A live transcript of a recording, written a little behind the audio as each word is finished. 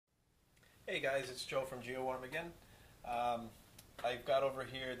Hey guys, it's Joe from GEOARM again. I've got over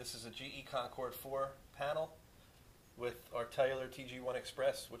here, this is a GE Concord 4 panel with our Cellular TG-1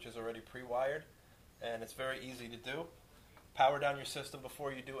 Express, which is already pre-wired, and it's very easy to do. Power down your system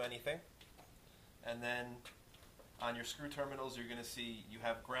before you do anything, and then on your screw terminals you're going to see you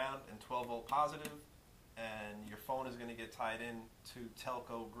have ground and 12 volt positive, and your phone is going to get tied in to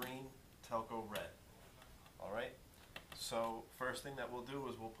telco green, telco red. Alright? So first thing that we'll do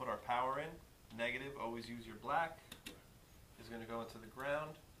is we'll put our power in. Negative, always use your black, is going to go into the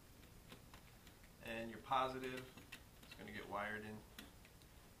ground, and your positive is going to get wired in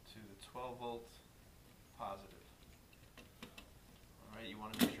to the 12 volt positive. Alright, you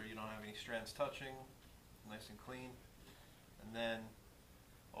want to make sure you don't have any strands touching, nice and clean. And then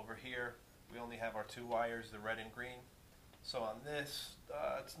over here we only have our two wires, the red and green. So on this,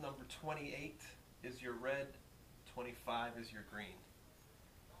 it's number 28 is your red, 25 is your green.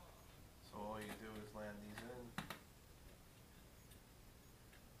 So all you do is land these in.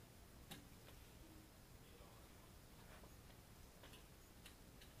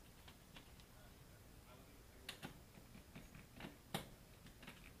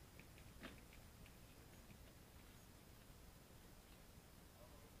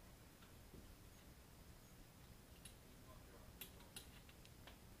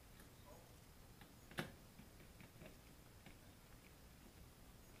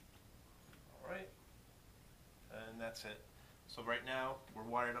 That's it. So right now we're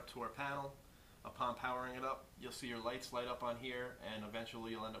wired up to our panel. Upon powering it up, you'll see your lights light up on here, and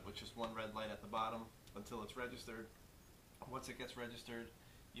eventually you'll end up with just one red light at the bottom until it's registered. Once it gets registered,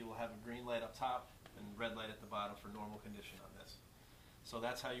 you will have a green light up top and red light at the bottom for normal condition on this. So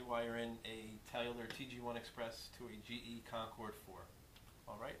that's how you wire in a Telguard TG-1 Express to a GE Concord 4.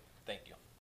 Alright, thank you.